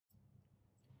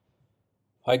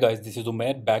Hi guys, this is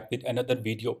Umair back with another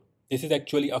video. This is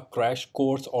actually a crash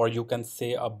course or you can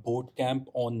say a boot camp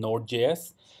on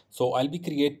Node.js. So I'll be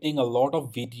creating a lot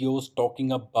of videos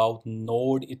talking about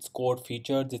Node, its core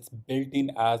features, its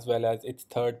built-in as well as its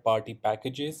third-party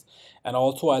packages. And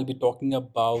also I'll be talking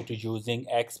about using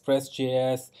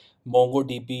Express.js,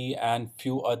 MongoDB and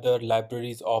few other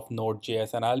libraries of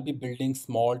Node.js. And I'll be building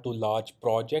small to large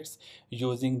projects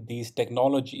using these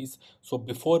technologies. So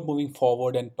before moving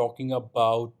forward and talking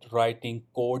about writing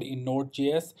code in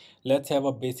Node.js, let's have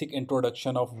a basic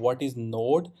introduction of what is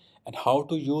Node and how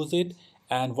to use it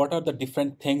and what are the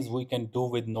different things we can do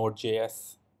with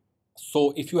Node.js.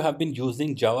 So if you have been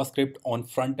using JavaScript on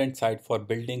front-end side for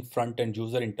building front-end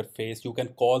user interface, you can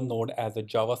call Node as a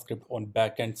JavaScript on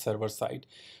back-end server side.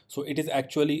 So it is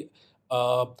actually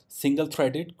a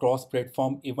single-threaded,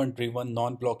 cross-platform, event-driven,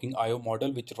 non-blocking IO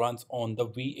model which runs on the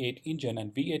V8 engine,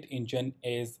 and V8 engine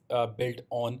is built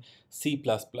on C++.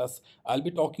 I'll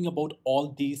be talking about all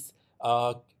these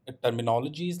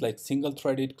terminologies like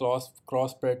single-threaded,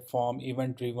 cross-platform,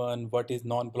 event-driven, what is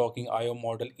non-blocking IO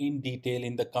model in detail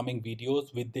in the coming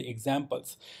videos with the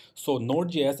examples. So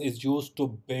Node.js is used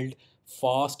to build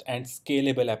fast and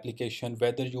scalable application,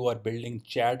 whether you are building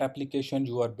chat application,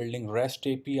 you are building REST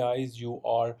APIs, you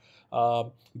are uh,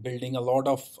 building a lot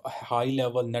of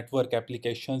high-level network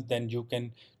applications, then you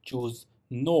can choose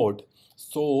Node.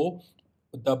 So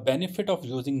the benefit of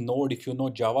using Node, if you know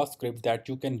JavaScript, that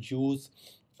you can use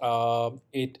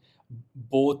it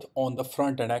both on the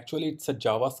front and actually it's a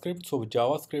JavaScript. So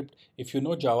JavaScript, if you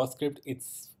know JavaScript,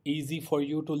 it's easy for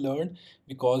you to learn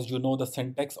because you know the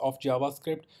syntax of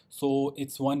JavaScript. So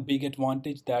it's one big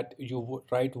advantage that you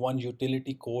write one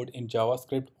utility code in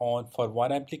JavaScript on for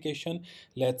one application.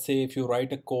 Let's say if you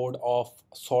write a code of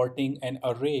sorting an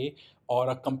array or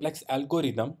a complex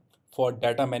algorithm for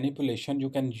data manipulation,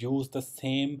 you can use the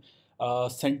same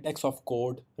syntax of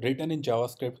code written in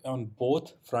JavaScript on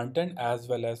both front end as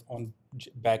well as on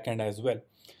back end as well.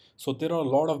 So there are a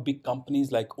lot of big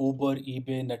companies like Uber,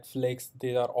 eBay, Netflix,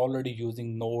 they are already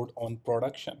using Node on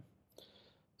production.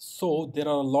 So there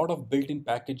are a lot of built-in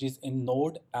packages in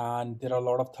Node and there are a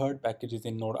lot of third packages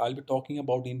in Node. I'll be talking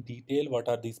about in detail what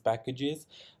are these packages,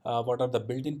 what are the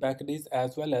built-in packages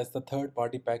as well as the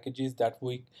third-party packages that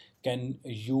we can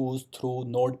use through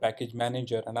Node Package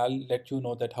Manager, and I'll let you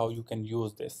know that how you can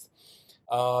use this.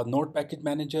 Node Package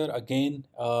Manager, again,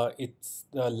 it's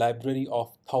the library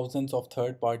of thousands of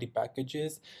third-party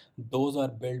packages. Those are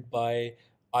built by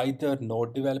either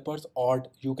Node developers or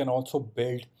you can also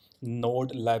build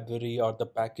Node library or the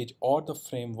package or the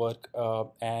framework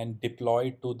and deploy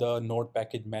it to the Node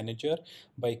Package Manager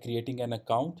by creating an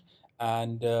account,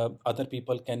 and other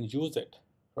people can use it,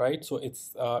 right? So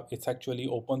it's actually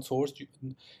open source.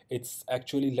 It's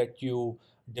actually let you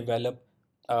develop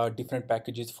different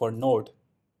packages for Node.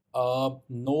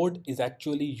 Node is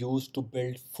actually used to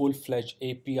build full-fledged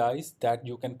APIs that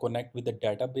you can connect with the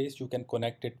database. You can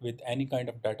connect it with any kind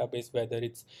of database, whether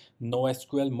it's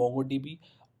NoSQL, MongoDB,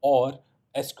 or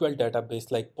SQL database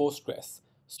like Postgres.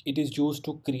 It is used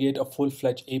to create a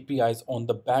full-fledged APIs on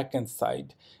the backend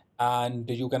side. And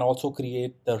you can also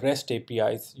create the REST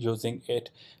APIs using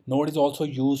it. Node is also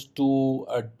used to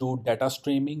do data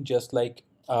streaming, just like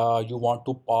you want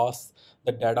to pass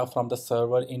the data from the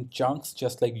server in chunks,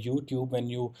 just like YouTube. When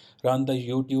you run the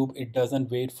YouTube, it doesn't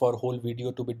wait for whole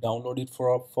video to be downloaded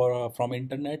from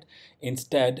internet.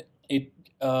 Instead, it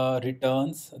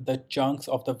returns the chunks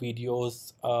of the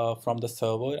videos from the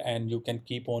server, and you can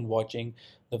keep on watching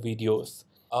the videos.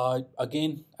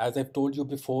 Again, as I've told you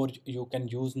before, you can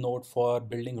use Node for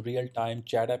building real-time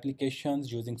chat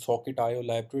applications using Socket.io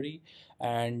library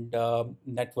and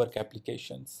network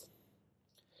applications.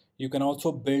 You can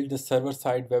also build the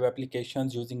server-side web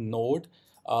applications using Node.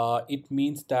 It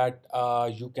means that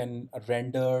you can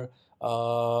render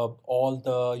all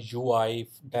the UI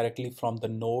directly from the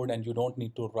Node, and you don't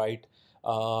need to write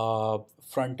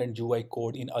front-end UI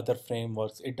code in other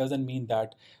frameworks. It doesn't mean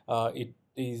that it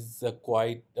is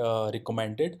quite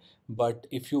recommended, but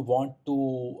if you want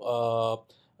to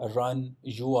run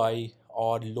UI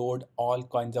or load all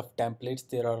kinds of templates,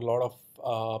 there are a lot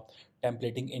of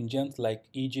templating engines like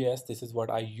EJS. This is what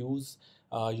I use.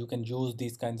 You can use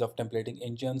these kinds of templating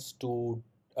engines to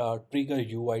trigger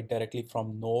UI directly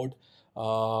from Node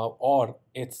or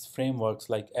its frameworks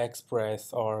like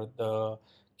Express or the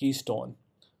Keystone.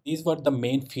 These were the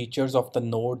main features of the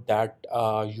Node that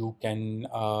you can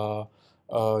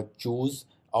choose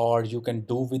or you can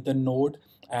do with the Node.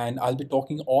 And I'll be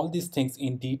talking all these things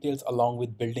in details along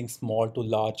with building small to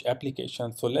large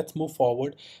applications. So let's move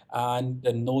forward and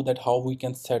know that how we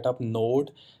can set up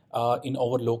Node in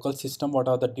our local system, what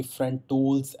are the different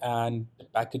tools and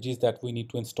packages that we need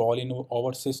to install in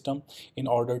our system in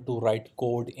order to write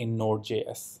code in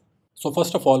Node.js. So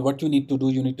first of all, what you need to do,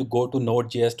 you need to go to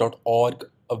nodejs.org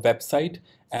a website,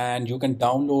 and you can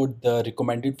download the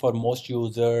recommended for most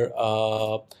user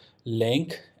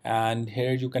link. And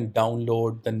here you can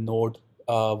download the Node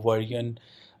version.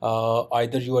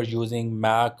 Either you are using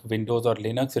Mac, Windows, or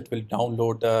Linux, it will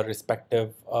download the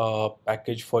respective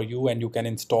package for you, and you can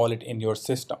install it in your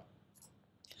system.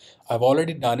 I've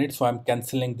already done it, so I'm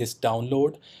canceling this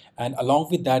download. And along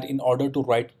with that, in order to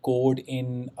write code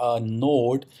in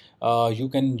Node, you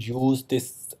can use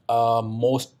this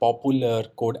most popular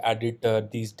code editor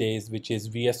these days, which is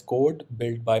VS Code,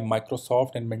 built by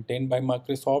Microsoft and maintained by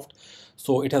Microsoft.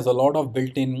 So it has a lot of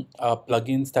built-in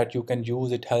plugins that you can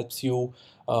use. It helps you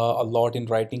a lot in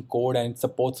writing code, and it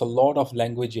supports a lot of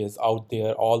languages out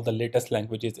there, all the latest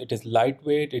languages. It is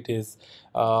lightweight. It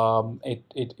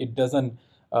doesn't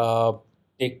uh,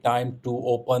 take time to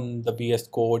open the VS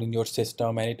Code in your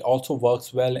system, and it also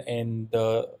works well in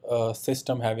the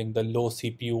system having the low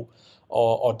CPU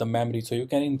or the memory. So you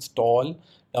can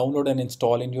download and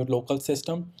install in your local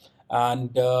system.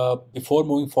 And before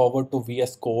moving forward to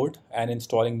VS Code and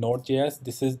installing Node.js,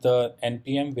 this is the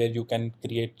npm where you can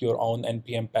create your own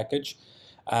npm package.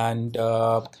 And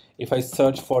if I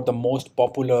search for the most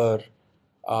popular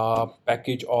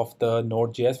package of the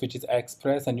Node.js, which is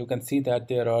Express, and you can see that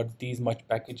there are these much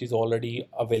packages already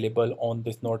available on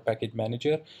this Node Package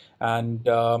Manager. And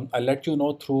I'll let you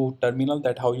know through terminal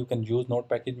that how you can use Node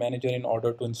Package Manager in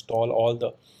order to install all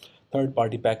the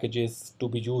third-party packages to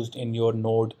be used in your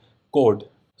Node code.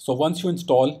 So once you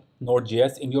install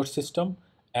Node.js in your system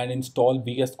and install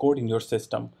VS Code in your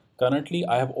system, currently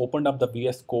I have opened up the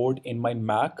VS Code in my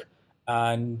Mac,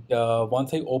 and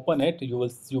once I open it,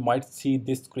 you might see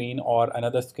this screen or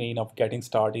another screen of getting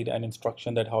started and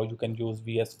instruction that how you can use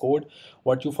VS Code.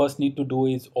 What you first need to do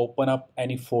is open up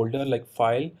any folder like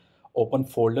file, open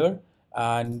folder,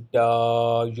 and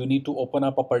you need to open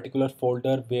up a particular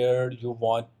folder where you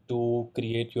want to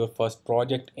create your first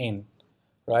project in.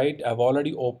 Right, I've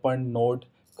already opened Node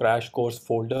crash course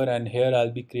folder, and here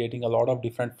I'll be creating a lot of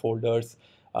different folders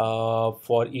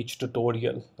for each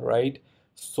tutorial, right?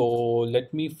 So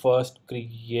let me first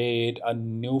create a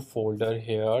new folder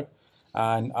here,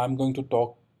 and I'm going to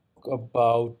talk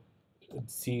about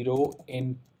zero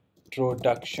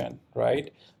introduction,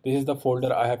 right? This is the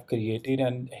folder I have created,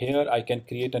 and here I can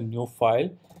create a new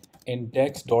file,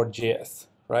 index.js,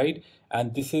 right?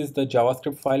 And this is the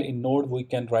JavaScript file. In Node we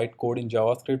can write code in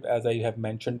JavaScript, as I have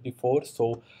mentioned before.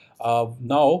 So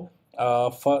now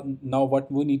what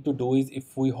we need to do is,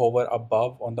 if we hover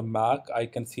above on the Mac, I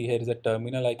can see here is a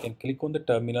terminal. I can click on the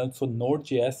terminal. So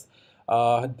Node.js,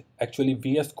 uh, actually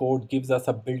VS Code gives us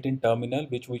a built-in terminal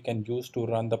which we can use to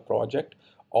run the project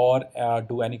or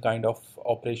do any kind of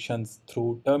operations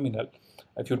through terminal.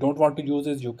 If you don't want to use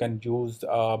this, you can use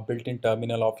built-in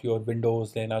terminal of your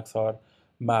Windows, Linux, or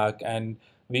Mac. And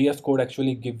VS Code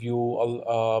actually give you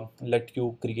let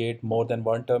you create more than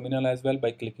one terminal as well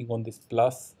by clicking on this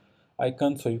plus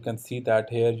icon. So you can see that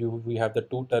here we have the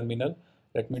two terminal.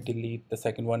 Let me delete the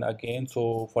second one again.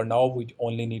 So for now we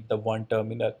only need the one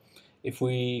terminal. If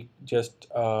we just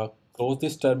close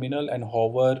this terminal and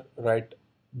hover right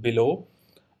below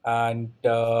and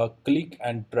click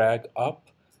and drag up,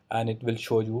 and it will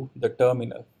show you the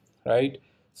terminal, right?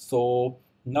 So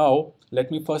now let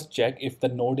me first check if the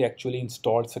node actually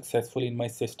installed successfully in my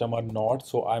system or not.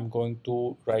 So I'm going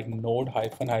to write node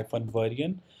hyphen hyphen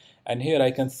version, and here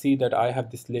I can see that I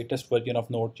have this latest version of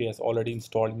Node.js already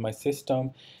installed in my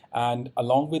system. And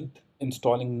along with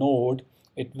installing Node,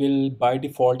 it will by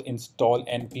default install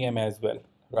npm as well,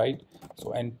 right?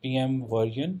 So npm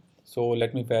version. So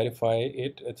let me verify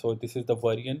it. So this is the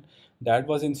version that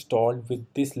was installed with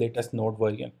this latest Node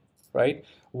version, right?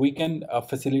 We can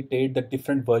facilitate the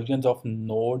different versions of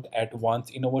Node at once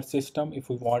in our system if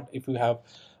we want. If we have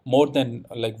more than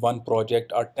like one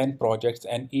project or 10 projects,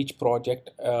 and each project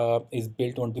is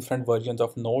built on different versions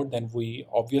of Node, then we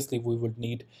would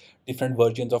need different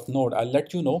versions of Node. I'll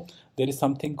let you know there is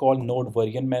something called Node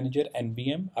Version Manager,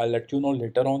 NVM. I'll let you know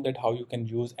later on that how you can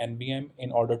use NVM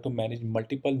in order to manage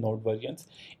multiple Node versions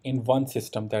in one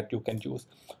system that you can use.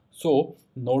 So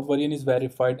Node version is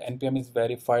verified, npm is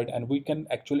verified, and we can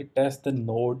actually test the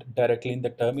node directly in the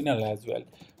terminal as well.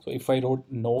 So if I wrote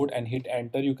node and hit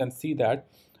enter, you can see that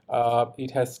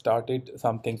it has started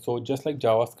something. So just like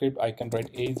JavaScript, I can write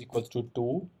a is equals to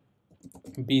 2,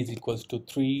 b is equals to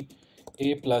 3,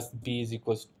 a plus b is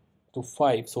equals to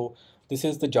 5. So this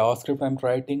is the JavaScript I'm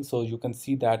writing. So you can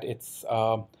see that it's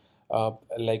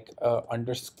like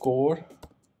underscore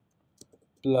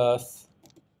plus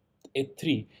a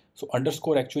 3. So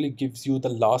underscore actually gives you the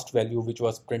last value which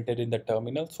was printed in the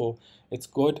terminal, so it's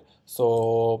good.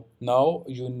 So now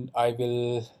I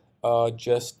will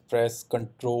just press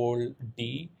Control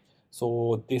D,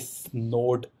 so this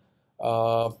node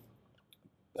uh,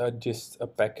 just a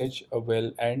package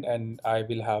will end, and I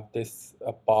will have this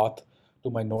path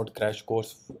to my node crash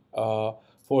course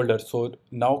folder. So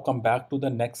now come back to the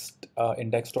next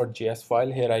index.js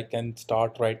file. Here I can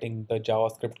start writing the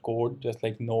JavaScript code just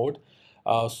like node.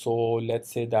 So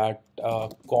let's say that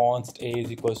const a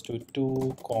is equals to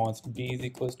 2, const b is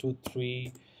equals to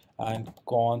 3, and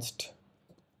const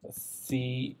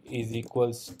C is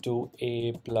equals to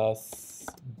A plus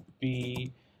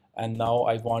B. And now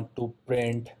I want to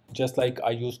print just like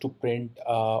I used to print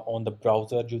on the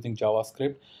browser using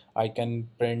JavaScript. I can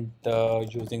print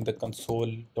using the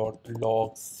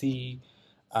console.log C,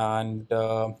 and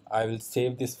I will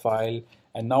save this file.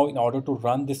 And now in order to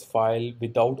run this file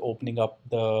without opening up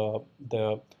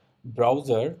the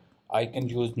browser, I can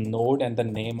use node and the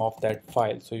name of that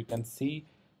file. So you can see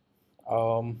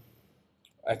um,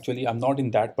 actually I'm not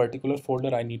in that particular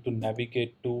folder. I need to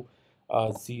navigate to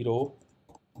 0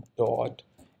 dot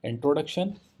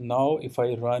introduction. Now if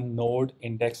I run node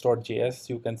index.js,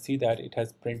 you can see that it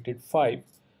has printed 5,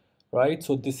 right?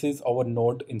 So this is our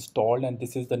node installed, and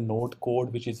this is the node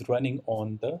code which is running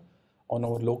on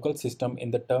our local system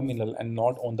in the terminal and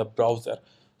not on the browser.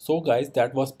 So guys,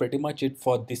 that was pretty much it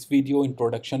for this video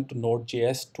introduction to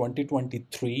Node.js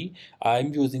 2023.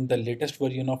 I'm using the latest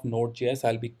version of Node.js.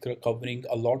 I'll be covering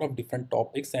a lot of different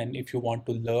topics, and if you want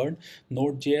to learn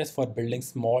Node.js for building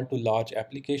small to large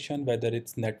application, whether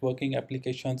it's networking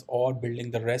applications or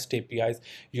building the REST APIs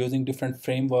using different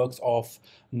frameworks of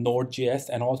Node.js,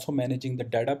 and also managing the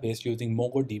database using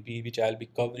MongoDB, which I'll be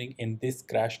covering in this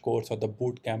crash course or the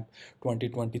bootcamp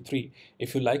 2023.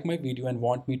 If you like my video and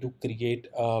want me to create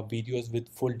videos with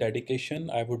full dedication,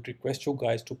 I would request you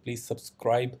guys to please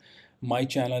subscribe my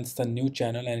channel. It's a new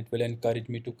channel and it will encourage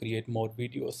me to create more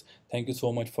videos. Thank you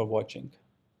so much for watching.